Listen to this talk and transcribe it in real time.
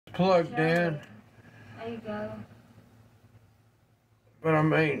plugged in. There you go. But I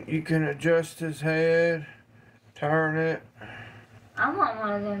mean, you can adjust his head, turn it. I want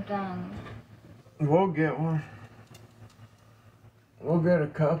one of them things. We'll get one. We'll get a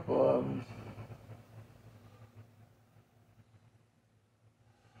couple of them.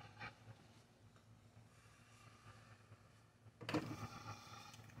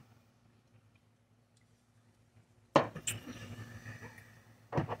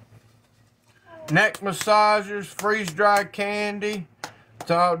 Neck massagers, freeze-dried candy. It's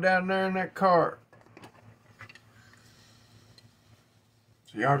all down there in that cart.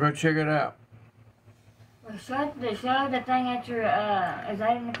 So y'all go check it out. Well, show the thing at your, is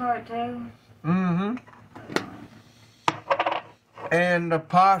that in the cart too? Mm-hmm. And the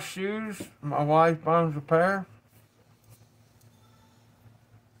Posh shoes, my wife owns a pair.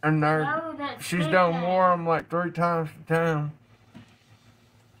 And she's done wore them like 3 times to town.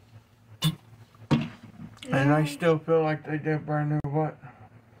 And they still feel like they did brand new what?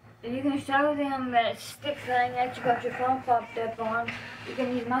 You can show them that stick thing that you got your phone popped up on. You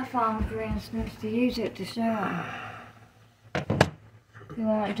can use my phone, for instance, to use it to show them. You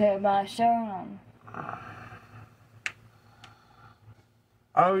want to by showing them.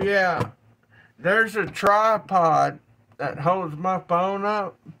 Oh yeah, there's a tripod that holds my phone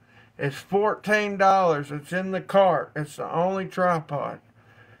up. It's $14. It's in the cart. It's the only tripod.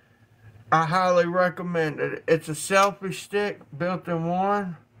 I highly recommend it. It's a selfie stick built in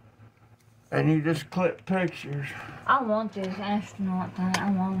one, and you just clip pictures. I want this astronaut thing. I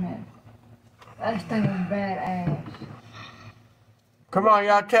want it. That thing is badass. Come on,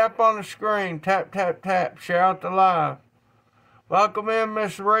 y'all, tap on the screen. Tap, tap, tap. Share out the live. Welcome in,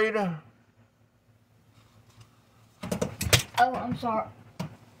 Miss Rita. Oh, I'm sorry.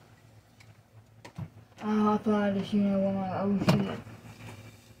 Oh, I thought I just, oh shit.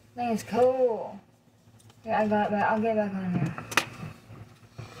 That is cool. Yeah, I got back. I'll get back on there.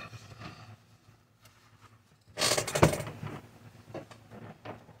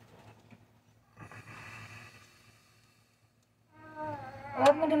 What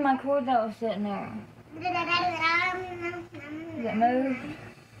happened to my cord that was sitting there? Did it move?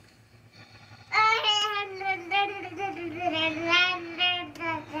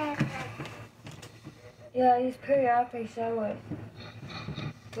 Yeah, I just periodically show it.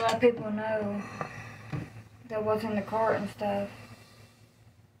 To let people know that what's in the cart and stuff.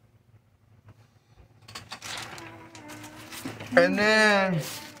 And then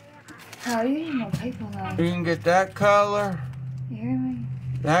Oh, you need more people though. you can get that color, You hear me?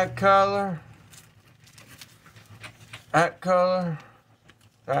 that color, that color,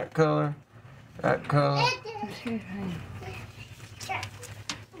 that color, that color. Excuse me.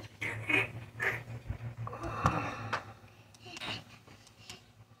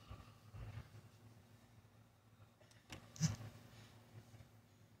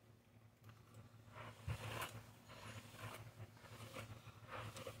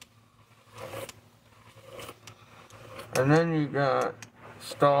 And then you got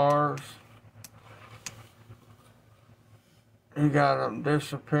stars. You got them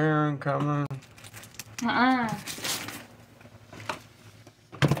disappearing, coming. I'll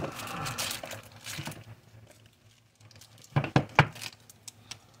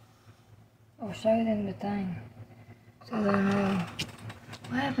show them the thing. So they know.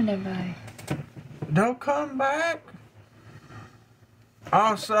 What happened to everybody? Don't come back.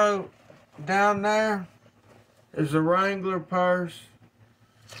 Also, down there is a Wrangler purse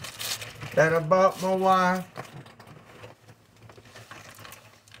that I bought my wife.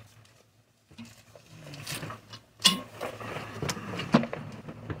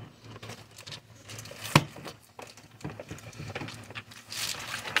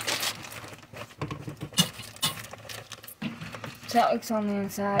 So it looks on the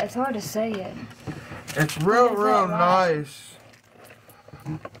inside. It's hard to see it. It's real nice.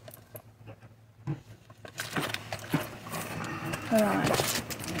 Hold on.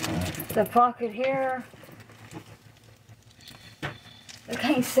 The pocket here. I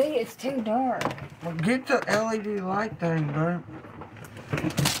can't see. It's too dark. Well, get the LED light thing, babe.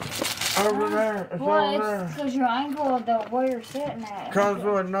 Over there. It's well, over it's there. because your angle of where you're sitting at. Comes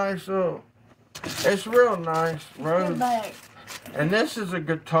with a nice little. It's real nice, Rose. Get back. And this is a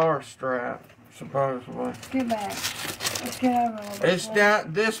guitar strap, supposedly. Get back. Let's get over a little bit. It's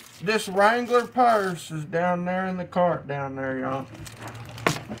down. This Wrangler purse is down there in the cart down there, y'all.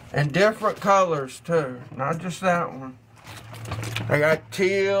 And different colors too, not just that one. I got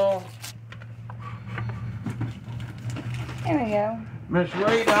teal. There we go. Miss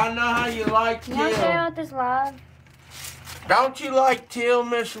Rita, I know how you like Can I show teal. out this live? Don't you like teal,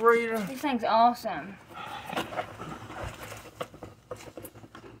 Miss Rita? This thing's awesome.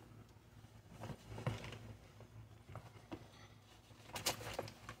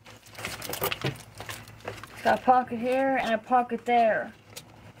 It's got a pocket here and a pocket there.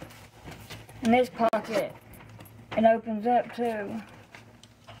 And this pocket, it opens up too.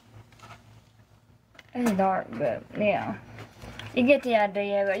 It's dark, but yeah. You get the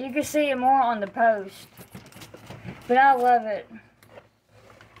idea, but you can see it more on the post. But I love it.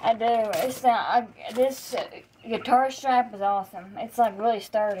 I do. It's this guitar strap is awesome. It's like really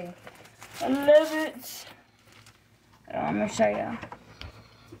sturdy. I love it. I'm gonna show you.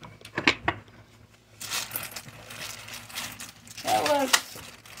 That looks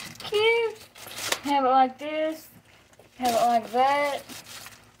cute. Have it like this. Have it like that.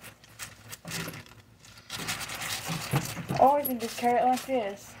 Or you can just carry it like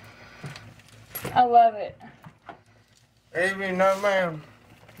this. I love it. Evie, no ma'am.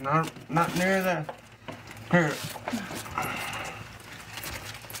 Not near that. Here.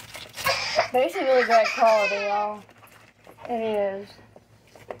 But it's a really great quality, y'all. It is.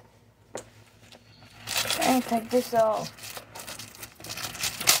 I'm gonna take this off.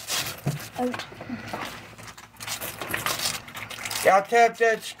 Y'all tap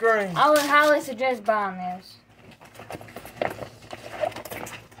that screen. I would highly suggest buying this.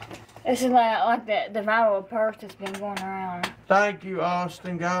 This is like the viral purse that's been going around. Thank you,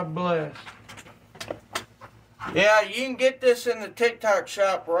 Austin. God bless. Yeah, you can get this in the TikTok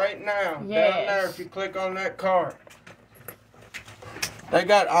shop right now. Yes. Down there if you click on that card. They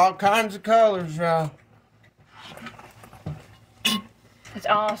got all kinds of colors, y'all. It's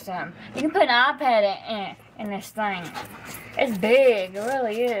awesome. You can put an iPad in this thing. It's big. It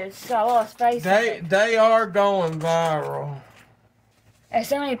really is. It's got a lot of space in it. They are going viral. And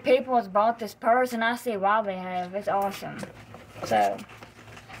so many people has bought this purse, and I see why they have. It's awesome. So,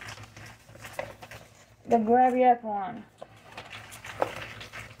 go grab you up one.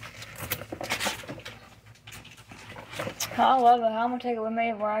 I love it. I'm gonna take it with me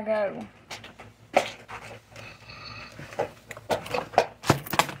everywhere I go.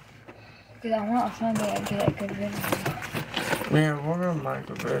 Because I want somebody to get a good video. Yeah, we're gonna make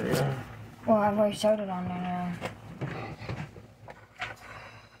a video. Well, I've already showed it on there now.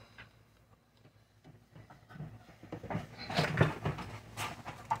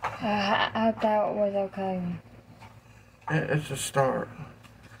 I hope that was okay. It's a start.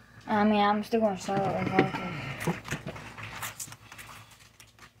 I mean, I'm still gonna show it regardless.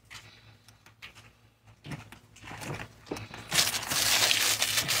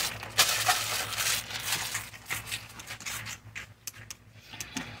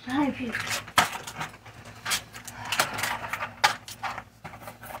 Hi, Pete.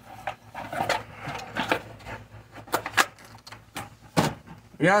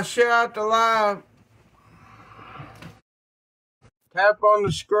 Y'all share out the live. Tap on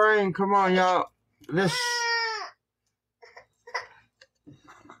the screen. Come on, y'all. This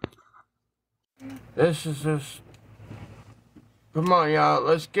is just. Come on, y'all.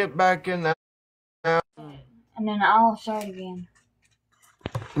 Let's get back in there. And then I'll show it again.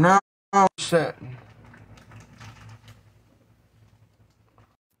 Now I'm setting.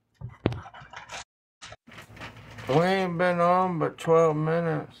 We ain't been on but 12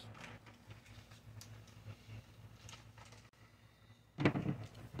 minutes.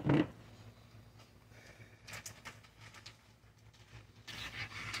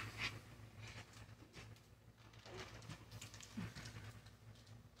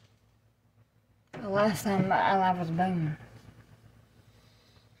 The last time my life was booming.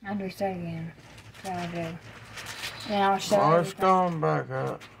 I'll do so again. That's what I do. Then I'll show Oh, you. it's going back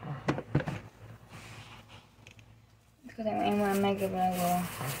up. Because I didn't want to make it very well.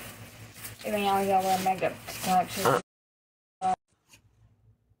 Even y'all got wear makeup type shit. I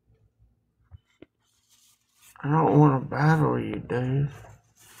don't want to battle you, dude.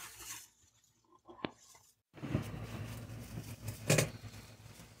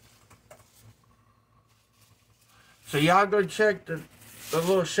 So y'all go check the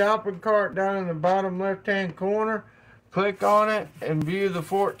little shopping cart down in the bottom left-hand corner. Click on it and view the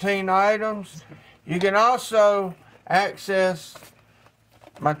 14 items. You can also access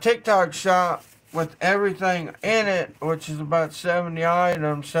my TikTok shop with everything in it, which is about 70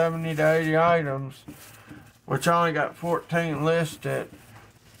 items, 70 to 80 items, which I only got 14 listed.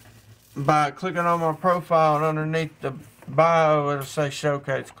 By clicking on my profile and underneath the bio, it'll say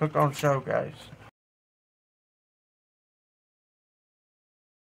showcase. Click on showcase.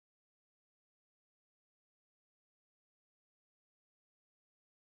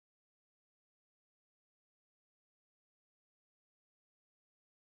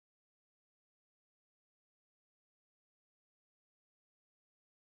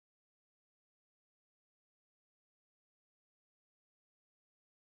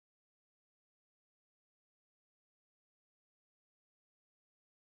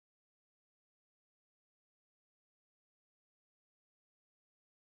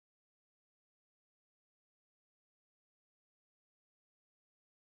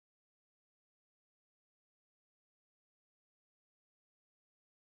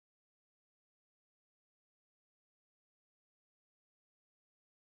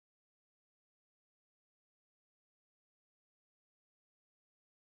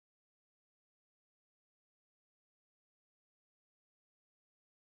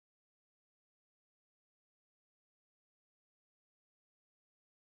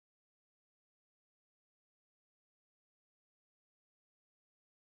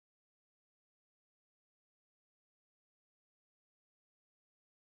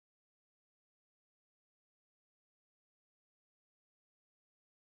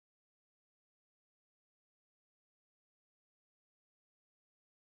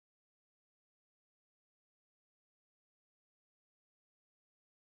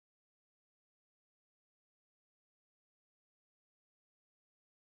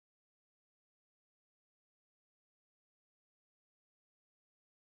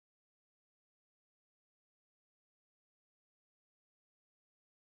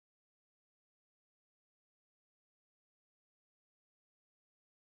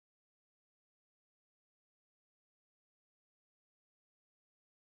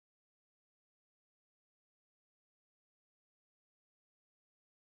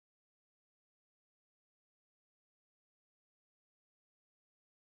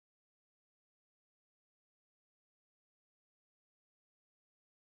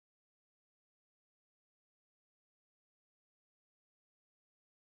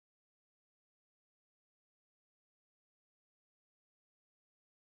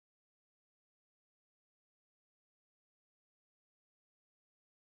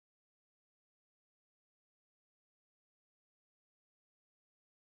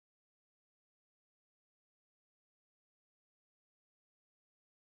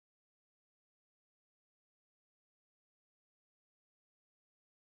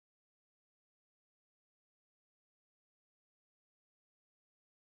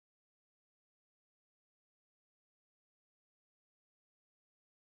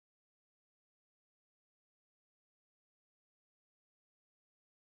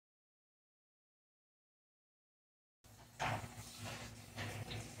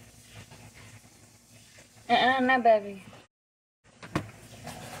 No, baby.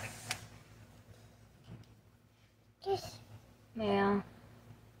 Yeah.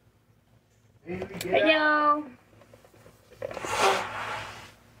 Hey, yo.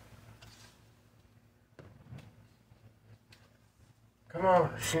 Come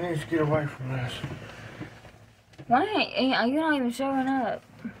on, she needs to get away from this. Why ain't you not even showing up?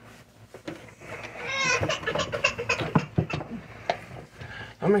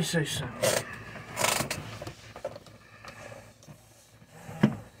 Let me see something.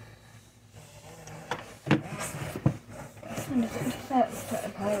 Just that to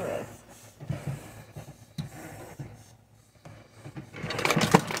play with.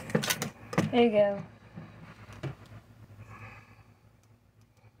 There you go.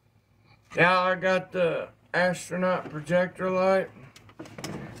 Yeah, I got the astronaut projector light.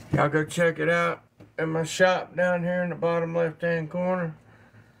 Y'all go check it out in my shop down here in the bottom left-hand corner.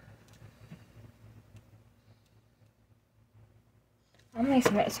 I'll make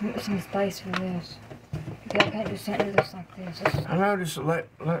some space for this. I can't just do this like this. I know, just let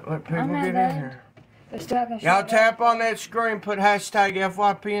people get in here. But still, I can Y'all tap on that screen, put hashtag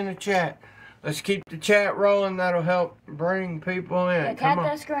FYP in the chat. Let's keep the chat rolling. That'll help bring people in. Yeah, tap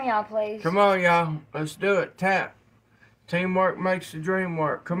that screen, y'all, please. Come on, y'all. Let's do it. Tap. Teamwork makes the dream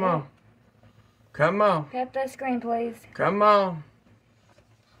work. Come on. Come on. Tap that screen, please. Come on.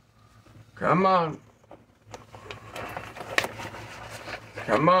 Come on.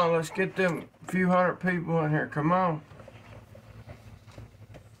 Come on. Let's get them few hundred people in here. Come on.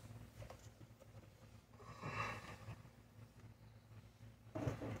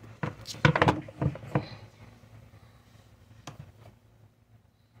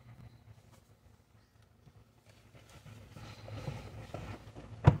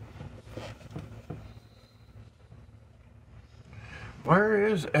 Where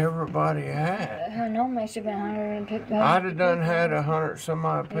is everybody at? Her normally should be 150. I'd have done had 100 some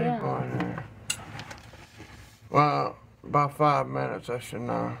odd people in there. Well, by 5 minutes I should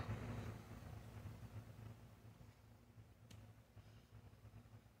know.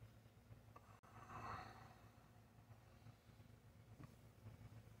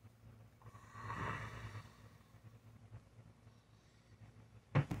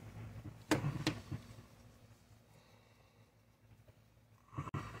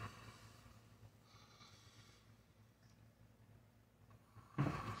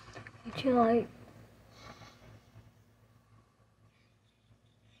 Would you like?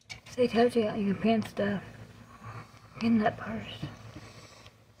 They told you you can pin stuff in that purse.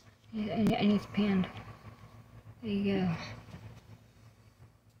 And it's pinned. There you go.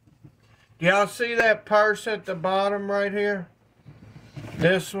 Do y'all see that purse at the bottom right here?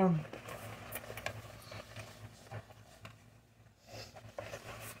 This one?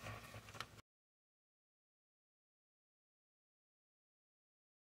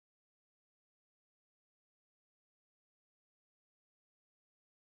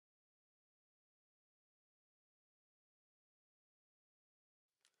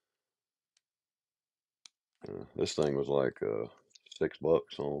 This thing was like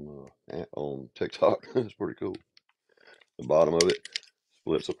 $6 on TikTok. It's pretty cool. The bottom of it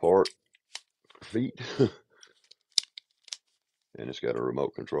splits apart feet, and it's got a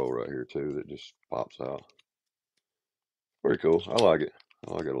remote control right here too that just pops out. Pretty cool. I like it.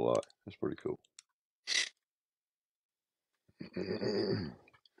 I like it a lot. It's pretty cool.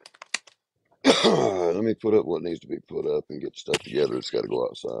 Let me put up what needs to be put up and get stuff together. It's got to go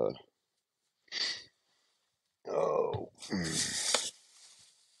outside. Oh.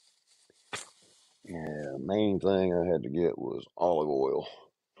 Yeah, main thing I had to get was olive oil.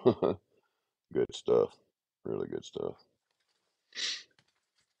 Good stuff. Really good stuff.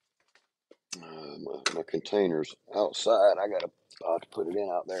 My container's outside. I'll have to put it in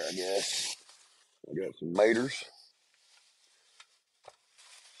out there, I guess. I got some maters,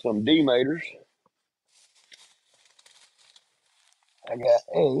 some dematers. I got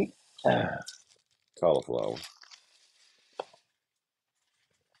a cauliflower.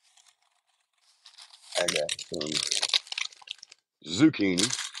 I got some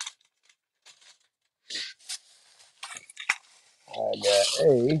zucchini. I got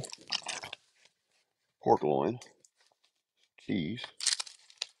a pork loin, cheese.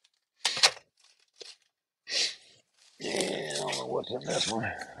 And I don't know what's in this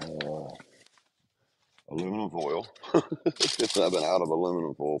one. Aluminum foil. I've been out of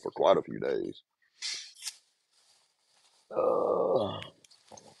aluminum foil for quite a few days.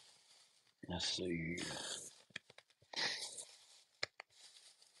 Let's see.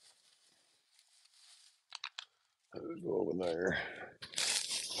 Let's go over there.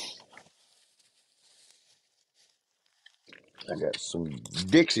 I got some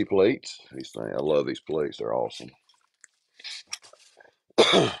Dixie plates. These things, I love these plates. They're awesome.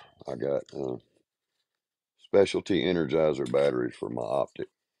 I got specialty Energizer batteries for my optic.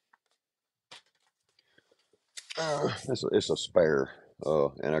 It's a spare.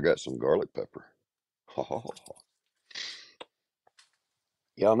 And I got some garlic pepper.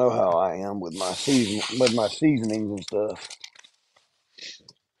 Y'all know how I am with my seasonings and stuff.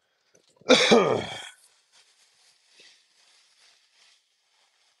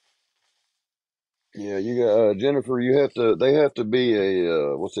 Yeah, you got Jennifer. You have to. They have to be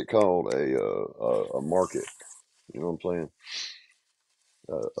a what's it called? A market. You know what I'm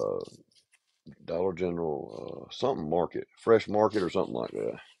saying? Dollar General, something market, fresh market or something like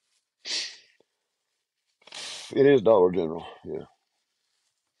that. It is Dollar General. Yeah.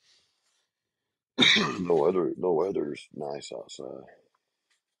 No weather's nice outside.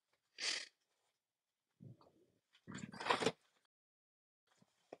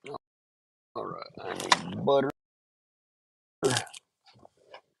 All right, I need butter.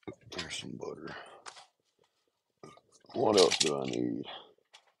 There's some butter. What else do I need?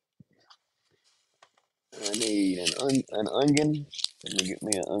 I need an onion. Let me get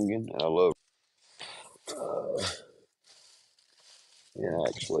me an onion. I love. Uh, yeah,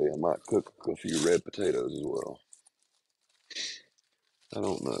 actually, I might cook a few red potatoes as well. I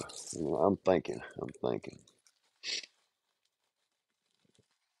don't know. I'm thinking. I'm thinking.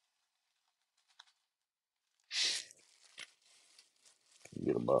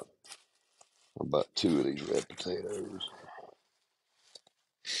 Get about two of these red potatoes.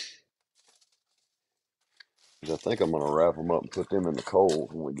 'Cause I think I'm gonna wrap them up and put them in the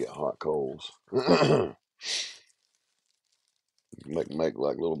coals when we get hot coals. make like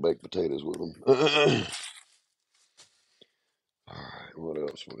little baked potatoes with them. All right, what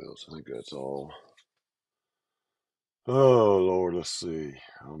else? What else? I think that's all. Oh Lord, let's see.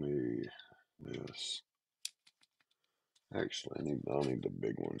 I'll need this. Actually, I need the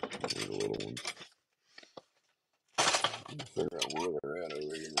big one. I need the little one. Figure out where they're at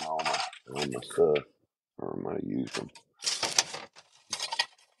over here and all my stuff. Or I might have used them.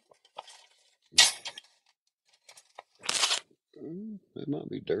 It might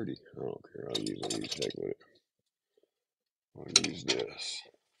be dirty. I don't care. I'll use heck with it. I'll use this.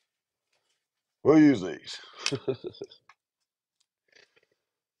 We'll use these.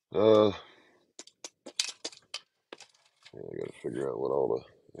 uh, yeah, I gotta figure out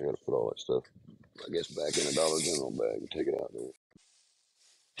I gotta put all that stuff, I guess, back in a Dollar General bag and take it out there.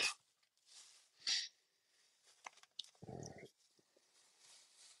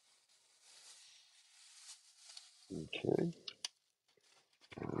 Okay.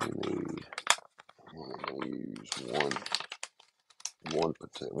 I need, I'm gonna use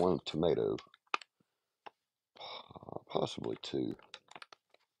one tomato, possibly two.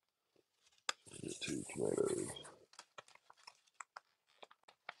 Get two tomatoes.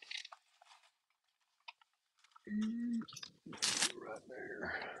 Right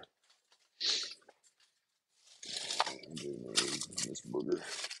there. I do need this booger.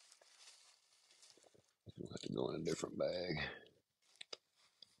 We'll have to go in a different bag.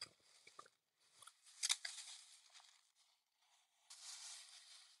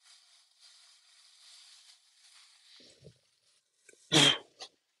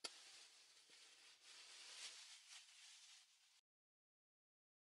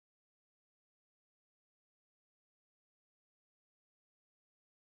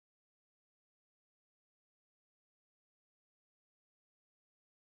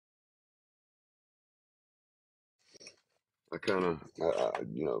 I kind of,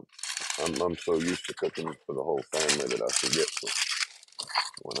 I'm so used to cooking for the whole family that I forget.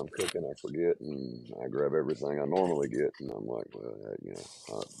 When I'm cooking, I forget, and I grab everything I normally get, and I'm like, well,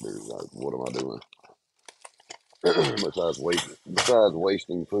 what am I doing? Besides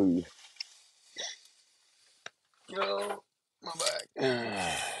wasting food. Oh, my back.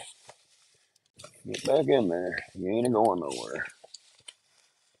 Get back in there. You ain't going nowhere.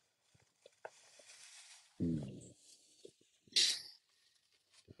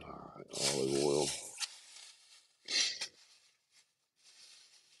 All right, olive oil.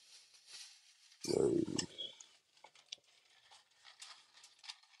 Those,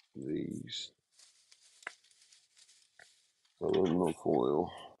 these. Aluminum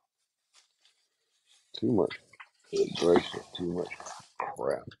foil. Too much. Good gracious, too much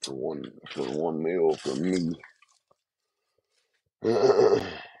crap for one meal for me. A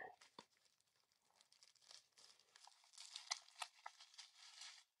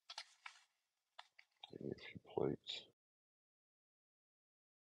few plates.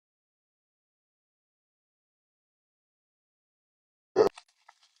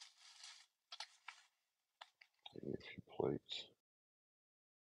 plates.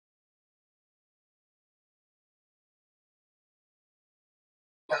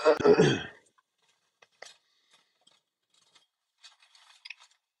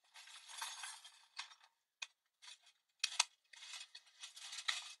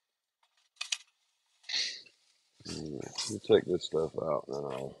 We'll take this stuff out and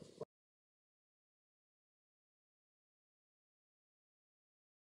then I'll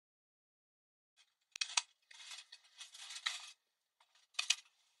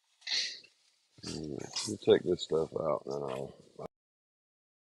we'll take this stuff out and then I'll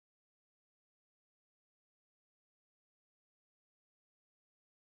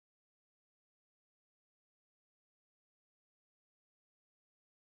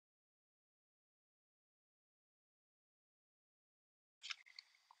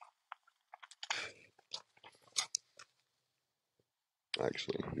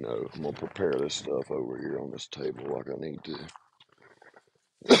actually no, I'm gonna prepare this stuff over here on this table like I need to.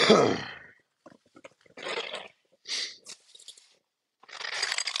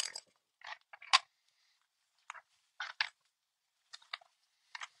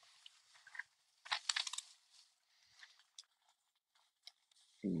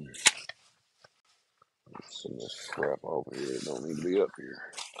 Some of this crap over here that don't need to be up here.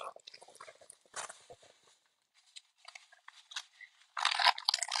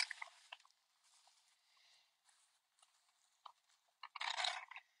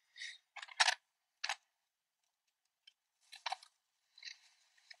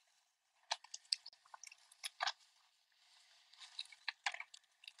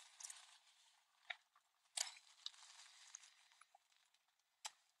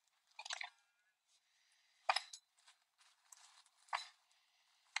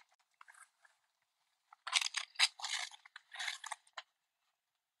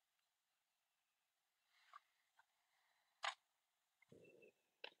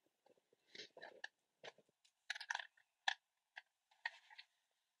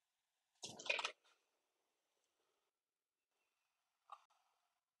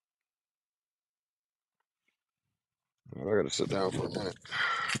 I gotta sit down for a minute.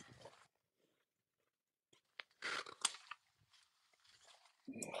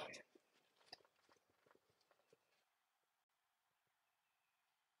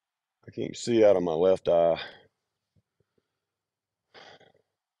 I can't see out of my left eye.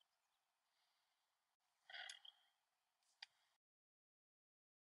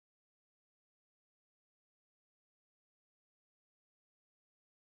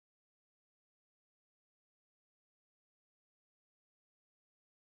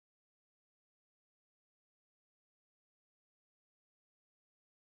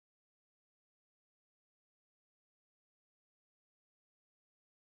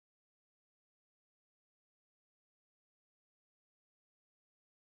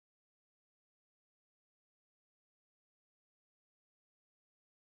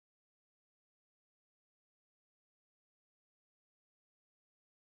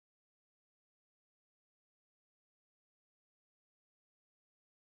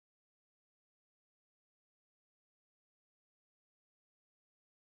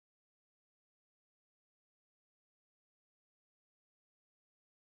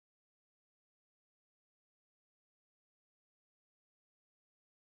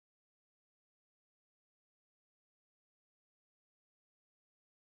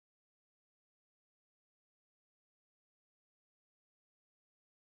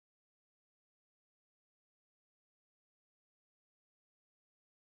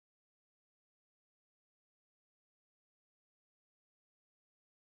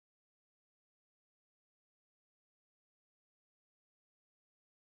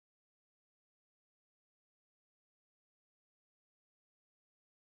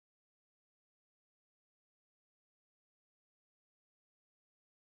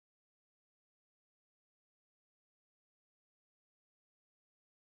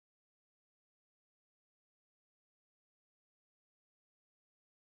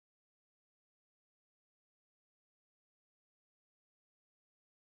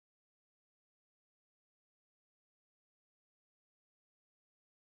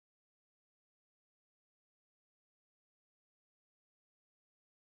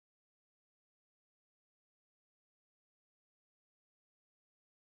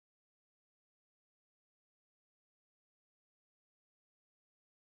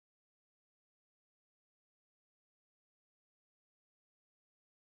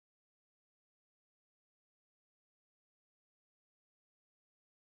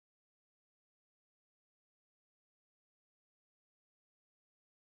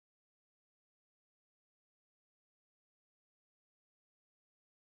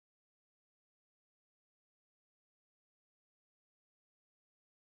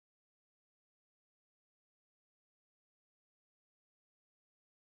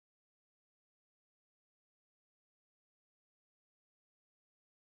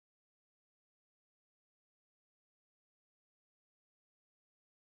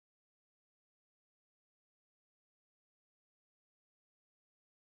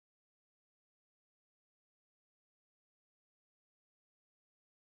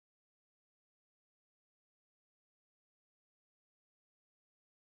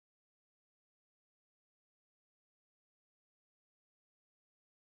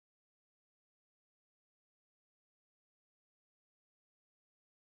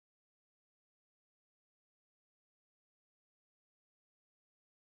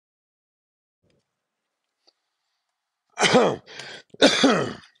 I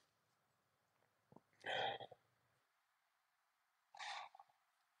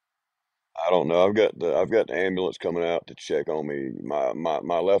don't know. I've got the ambulance coming out to check on me.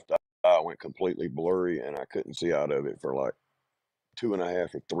 My left eye went completely blurry, and I couldn't see out of it for like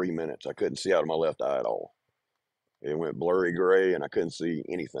 2.5 or 3 minutes. I couldn't see out of my left eye at all. It went blurry gray, and I couldn't see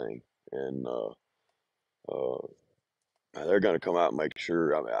anything. And uh, they're going to come out and make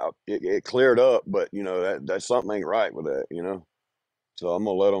sure. I mean, it cleared up, but that something ain't right with that. So I'm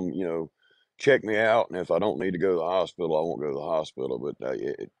gonna let them, check me out, and if I don't need to go to the hospital, I won't go to the hospital. But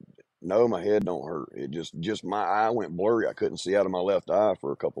no, my head don't hurt. It just my eye went blurry. I couldn't see out of my left eye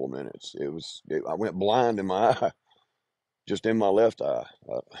for a couple of minutes. I went blind in my eye, just in my left eye.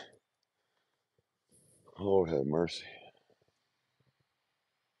 Lord have mercy.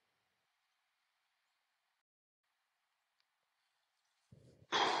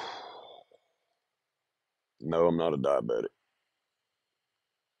 No, I'm not a diabetic.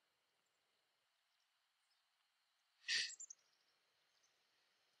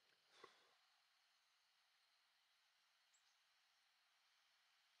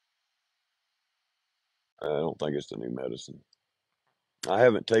 I don't think it's the new medicine. I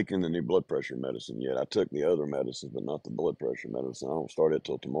haven't taken the new blood pressure medicine yet. I took the other medicines, but not the blood pressure medicine. I don't start it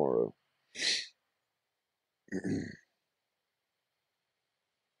till tomorrow.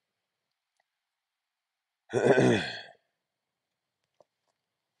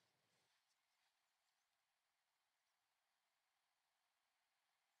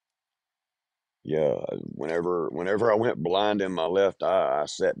 Yeah, whenever I went blind in my left eye, I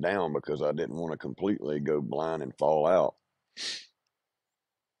sat down because I didn't want to completely go blind and fall out.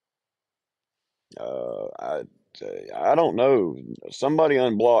 I don't know. Somebody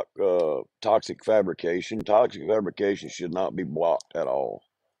unblock toxic fabrication. Toxic fabrication should not be blocked at all.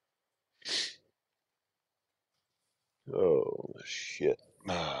 Oh shit!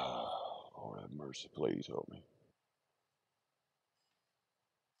 Lord have mercy. Please help me.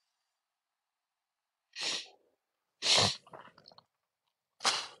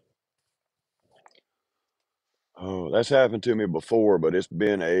 Oh, that's happened to me before, but it's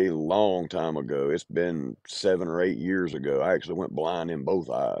been a long time ago. It's been 7 or 8 years ago. I actually went blind in both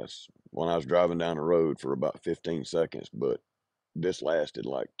eyes when I was driving down the road for about 15 seconds, but this lasted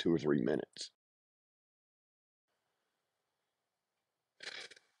like 2 or 3 minutes.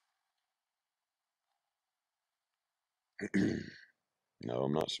 No,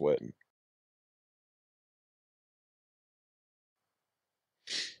 I'm not sweating.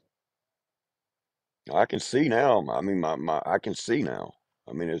 I can see now. I mean, I can see now.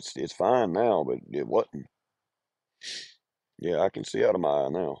 I mean, it's fine now, but it wasn't. Yeah, I can see out of my eye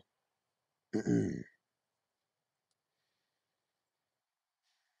now.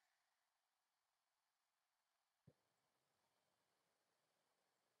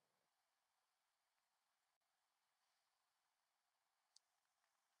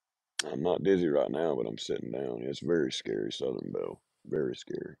 I'm not dizzy right now, but I'm sitting down. It's very scary, Southern Belle. Very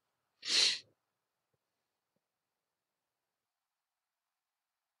scary.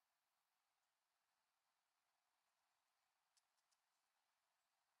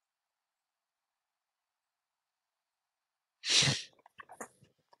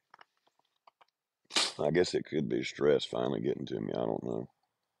 I guess it could be stress finally getting to me. I don't know.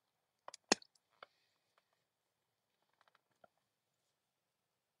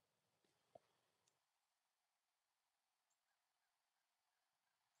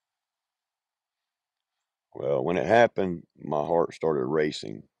 Well, when it happened, my heart started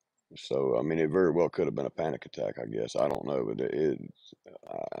racing. So, I mean, it very well could have been a panic attack, I guess. I don't know, but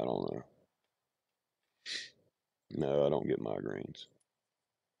I don't know. No, I don't get migraines.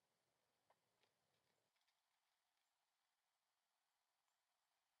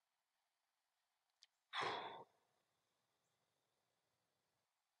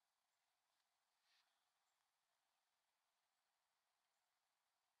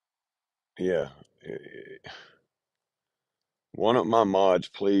 Yeah. One of my mods,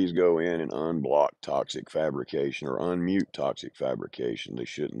 please go in and unblock toxic fabrication or unmute toxic fabrication. They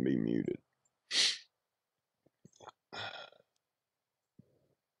shouldn't be muted.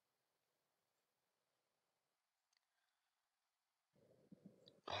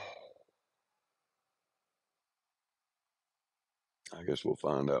 I guess we'll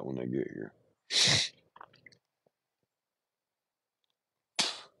find out when they get here.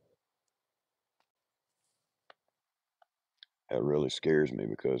 That really scares me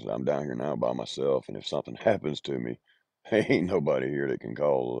because I'm down here now by myself, and if something happens to me, ain't nobody here that can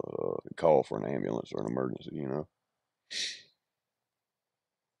call for an ambulance or an emergency.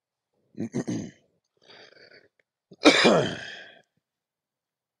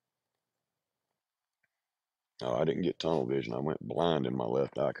 Oh, I didn't get tunnel vision. I went blind in my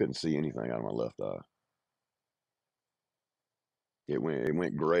left eye. I couldn't see anything out of my left eye. It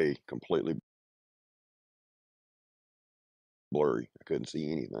went gray, completely blurry. I couldn't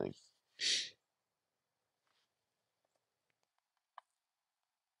see anything.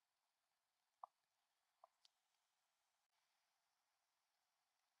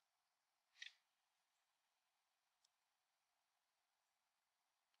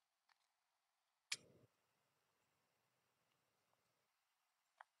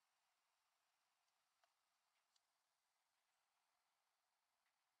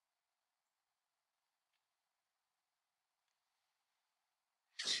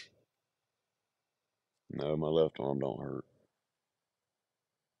 No, my left arm don't hurt.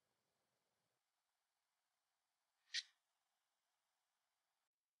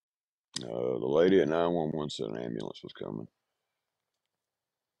 The lady at 911 said an ambulance was coming.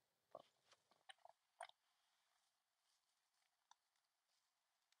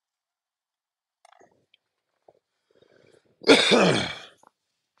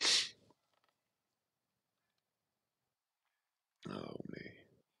 Oh me.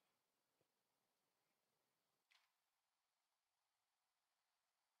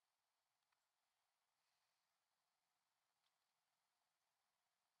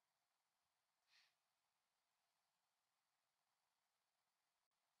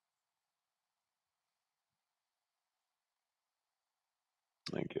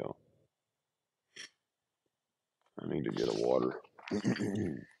 Thank y'all. I need to get a water.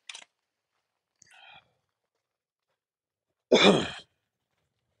 Hey,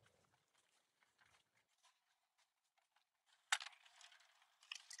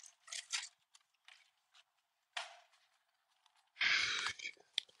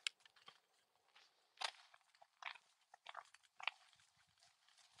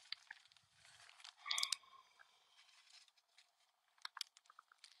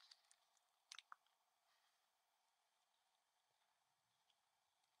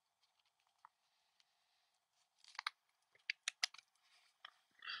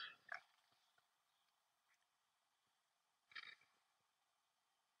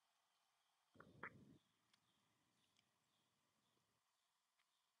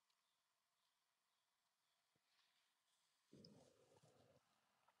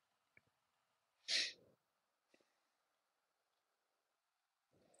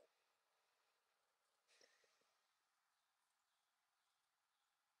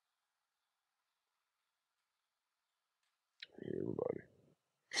 everybody.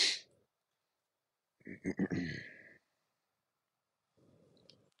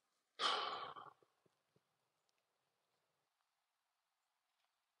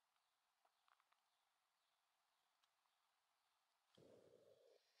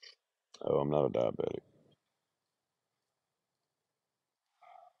 Oh, I'm not a diabetic.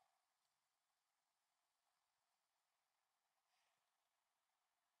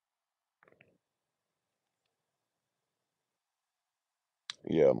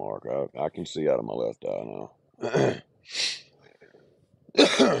 Yeah, Mark. I can see out of my left eye now. I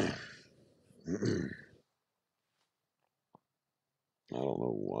don't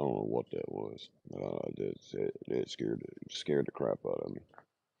know what that was. It scared the crap out of me.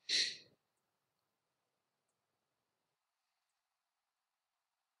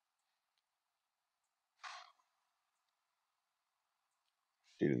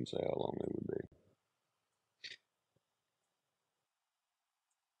 She didn't say how long it would be.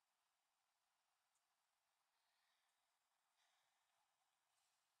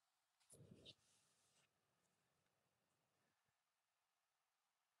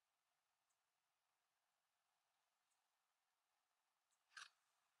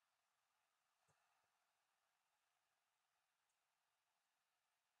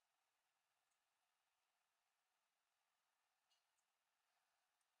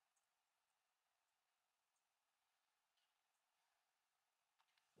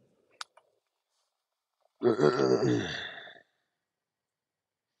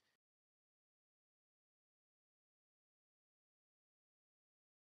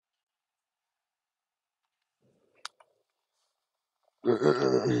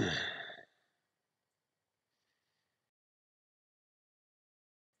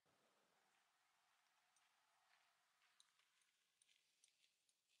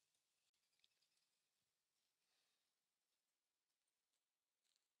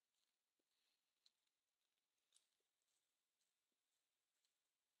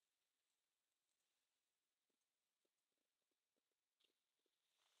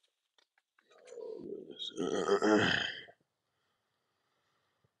 Oh, goodness.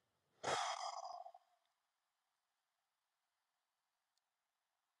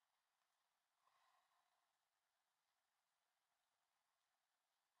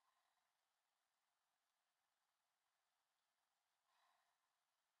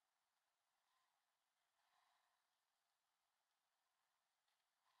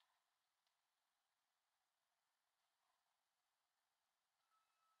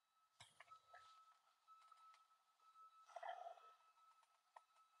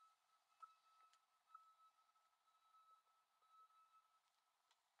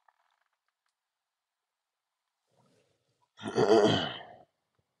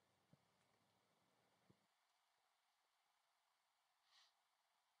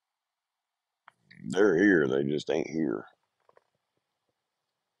 They're here. They just ain't here.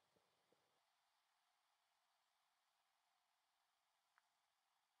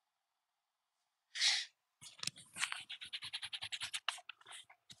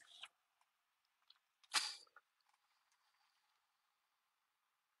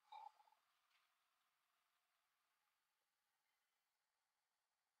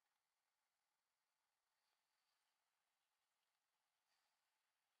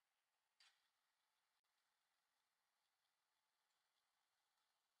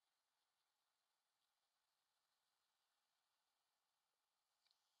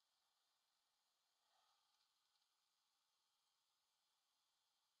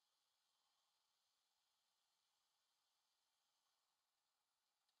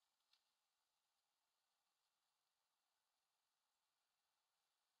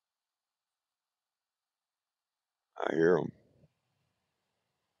 I hear them.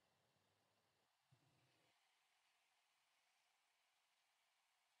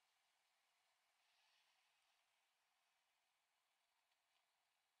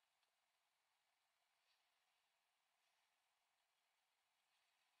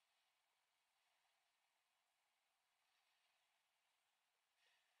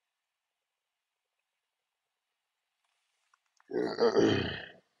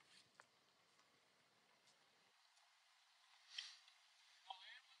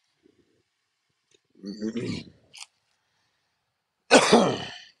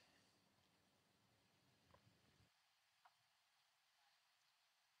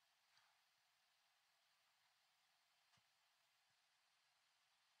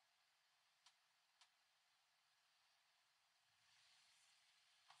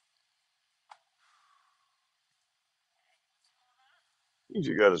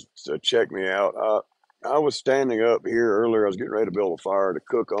 You got to check me out. I was standing up here earlier. I was getting ready to build a fire to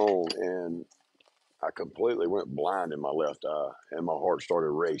cook on, and I completely went blind in my left eye, and my heart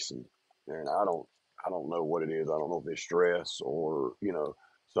started racing. And I don't know what it is. I don't know if it's stress or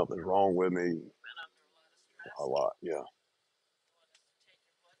something's wrong with me. A lot, yeah,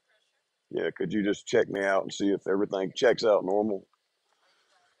 yeah. Could you just check me out and see if everything checks out normal?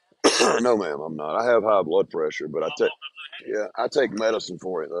 No, ma'am, I'm not. I have high blood pressure, but I take medicine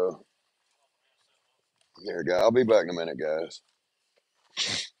for it though. There, guy. I'll be back in a minute, guys.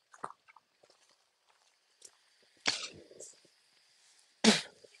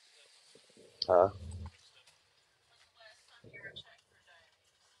 Huh?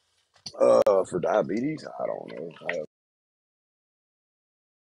 For diabetes, I don't know.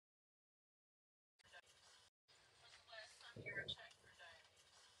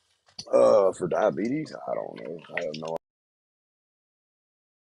 For diabetes, I don't know. I have no.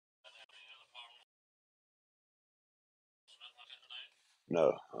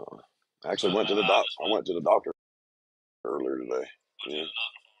 No. I actually went to the doc. I went to the doctor earlier today. Yeah,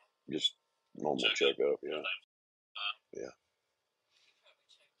 just normal checkup. Yeah, yeah.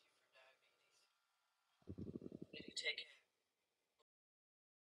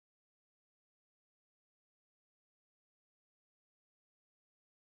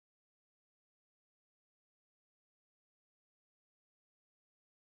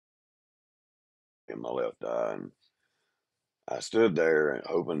 In my left eye, and I stood there and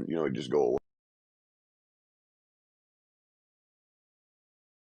hoping it'd just go away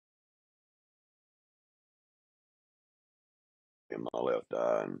in my left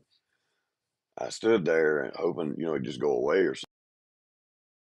eye, and I stood there and hoping it'd just go away or something.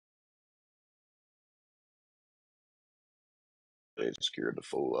 It scared the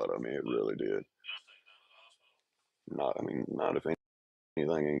fool out of me. It really did. Not, I mean, not if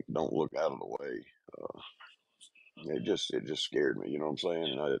anything don't look out of the way. Uh, it just scared me. You know what I'm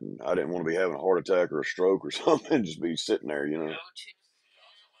saying? And I didn't want to be having a heart attack or a stroke or something. And just be sitting there.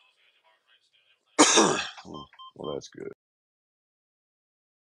 Well, that's good.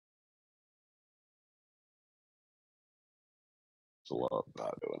 It's a lot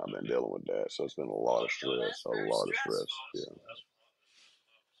about doing. I've been dealing with that, so it's been a lot of stress. A lot of stress. Yeah.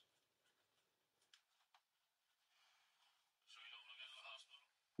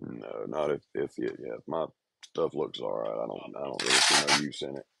 No, not if my stuff looks all right. I don't really see no use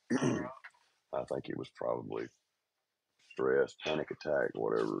in it. I think it was probably stress, panic attack,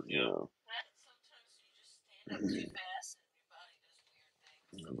 whatever.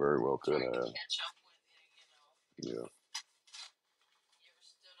 Very well could have. Yeah.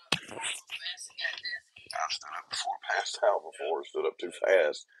 I stood up before, passed out before, stood up too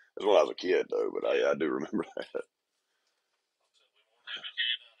fast. That's when I was a kid, though. But I do remember that.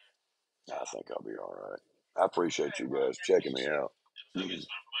 I think I'll be all right. I appreciate you guys checking me out. Mhm.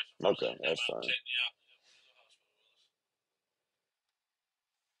 Okay, that's fine.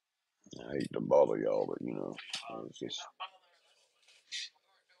 I hate to bother y'all, but it's just.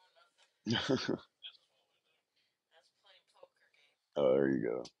 Oh, there you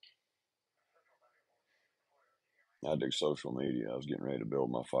go. I do social media. I was getting ready to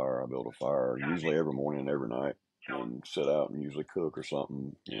build my fire. I build a fire usually every morning and every night, and sit out and usually cook or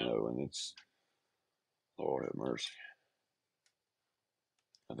something, and it's, Lord have mercy.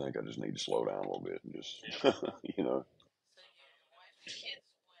 I think I just need to slow down a little bit and just, you know.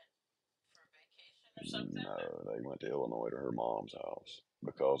 No, they went to Illinois to her mom's house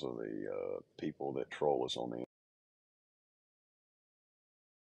because of the people that troll us on the.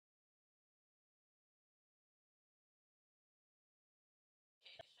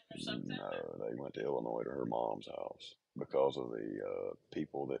 No, they went to Illinois to her mom's house because of the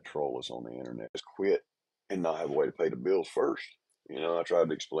people that troll us on the internet. Just quit and not have a way to pay the bills first. I tried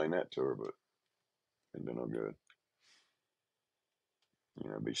to explain that to her, but it'd been no good.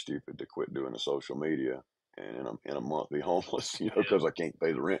 It'd be stupid to quit doing the social media and in a month be homeless, because I can't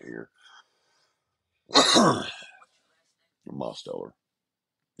pay the rent here. Mosteller.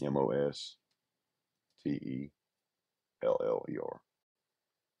 Mosteller.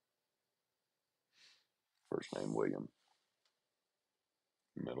 First name William.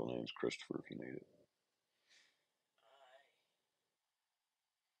 Middle name's Christopher if you need it.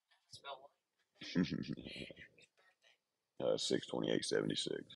 6/28/76.